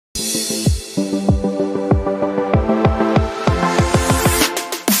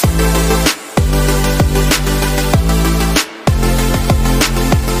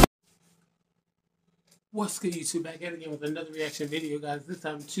What's good, YouTube? Back at it again with another reaction video, guys. This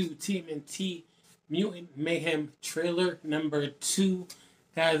time to TMNT Mutant Mayhem trailer number 2.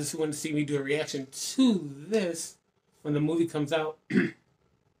 Guys, if you want to see me do a reaction to this when the movie comes out. Is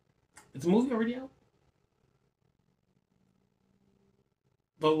the movie already out?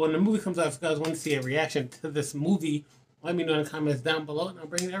 But when the movie comes out, if you guys want to see a reaction to this movie, let me know in the comments down below, and I'll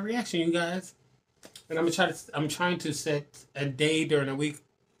bring that reaction, you guys. And I'm trying to set a day during the week,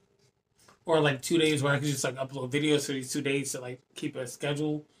 or like 2 days where I can just like upload videos for these 2 days to like keep a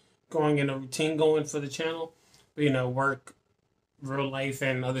schedule going and a routine going for the channel. But, you know, work, real life,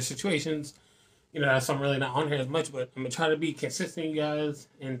 and other situations, you know, so I'm really not on here as much. But I'm gonna try to be consistent, you guys.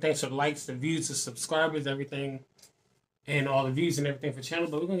 And thanks for the likes, the views, the subscribers, everything, and all the views and everything for the channel.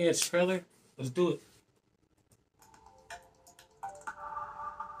 But we're gonna get this trailer. Let's do it.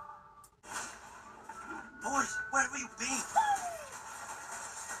 Boys, where have you been?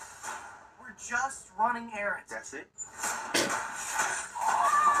 We're just running errands. That's it?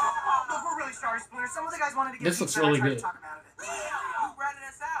 Look, we're really sorry, Splinter. Some of the guys wanted to get this looks really good. Talk about it. You ratted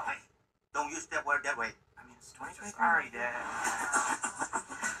us out. Hey, don't use that word that way. I mean, it's 2023. Sorry, Dad.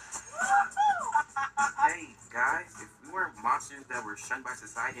 Hey, guys, if we weren't monsters that were shunned by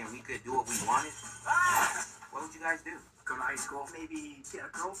society and we could do what we wanted, what would you guys do? Go to high school, maybe get a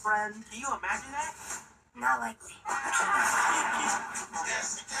girlfriend. Can you imagine that? Not likely.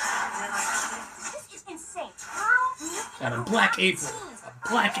 This is insane. Got a black apron. A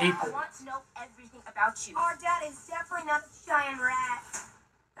black I apron. want to know everything about you. Our dad is definitely not a giant rat.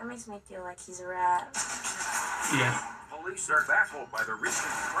 That makes me feel like he's a rat. Yeah. Police are baffled by the recent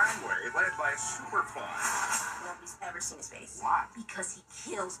crime wave led by Superfly. Nobody's ever seen his face. Why? Because he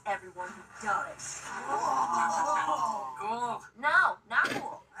kills everyone who does. Whoa. Cool. No, not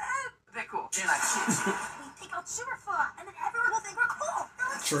cool. They're cool. Can I kiss? We take out Superfly, and then everyone will think we're cool.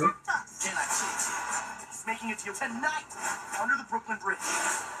 They'll True. accept us. Can I kiss? He's making it to you tonight under the Brooklyn Bridge.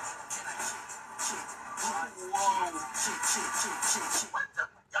 Can I kiss? Whoa. Shit. What the?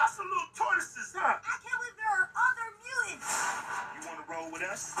 Y'all some little tortoises, huh? I can't believe there are other mutants. You want to roll with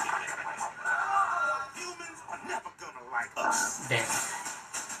us? Humans are never gonna like us. Damn.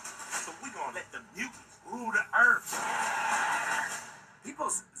 So we gonna let the mutants rule the earth.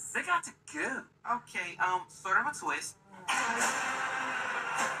 People, they got to go. Okay, sort of a twist.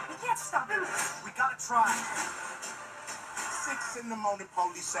 We can't stop him. We gotta try. 6 in the morning,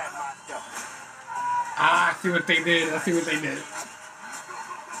 police at my door. Ah, I see what they did.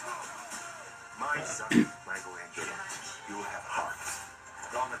 My son, Michelangelo, you have heart.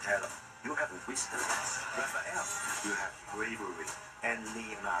 Donatello, you have wisdom. Raphael, you have bravery. And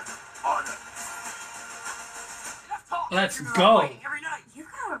Leonardo, honor. Let's go. Every night. You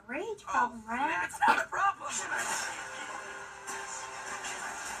got a rage problem, right? It's not a problem.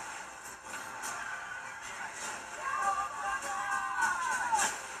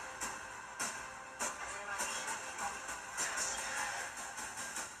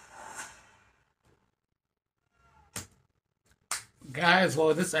 Guys,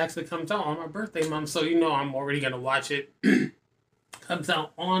 well, this actually comes out on my birthday month, so you know I'm already gonna watch it. Comes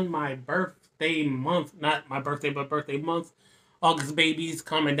out on my birthday month, not my birthday, but birthday month. August babies,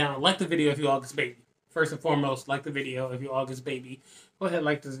 comment down, like the video if you August baby. First and foremost, like the video if you August baby. Go ahead,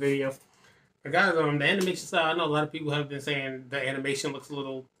 like this video. But guys, the animation style, I know a lot of people have been saying the animation looks a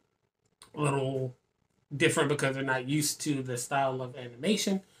little different because they're not used to the style of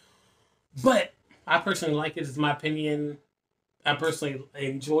animation. But I personally like it. It's my opinion. I personally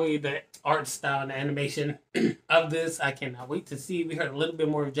enjoy the art style and the animation of this. I cannot wait to see. We heard a little bit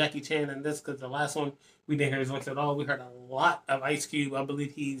more of Jackie Chan in this because the last one we didn't hear his voice at all. We heard a lot of Ice Cube. I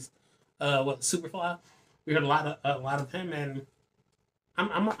believe he's Superfly. We heard a lot of him, and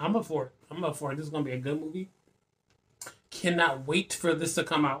I'm up for it. I'm up for it. This is gonna be a good movie. Cannot wait for this to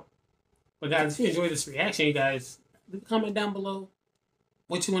come out. But guys, if you enjoyed this reaction, you guys leave a comment down below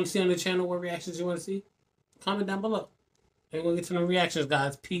what you want to see on the channel, what reactions you want to see. Comment down below. And we'll get to the reactions,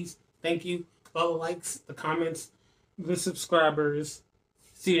 guys. Peace. Thank you. All the likes, the comments, the subscribers.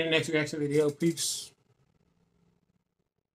 See you in the next reaction video. Peace.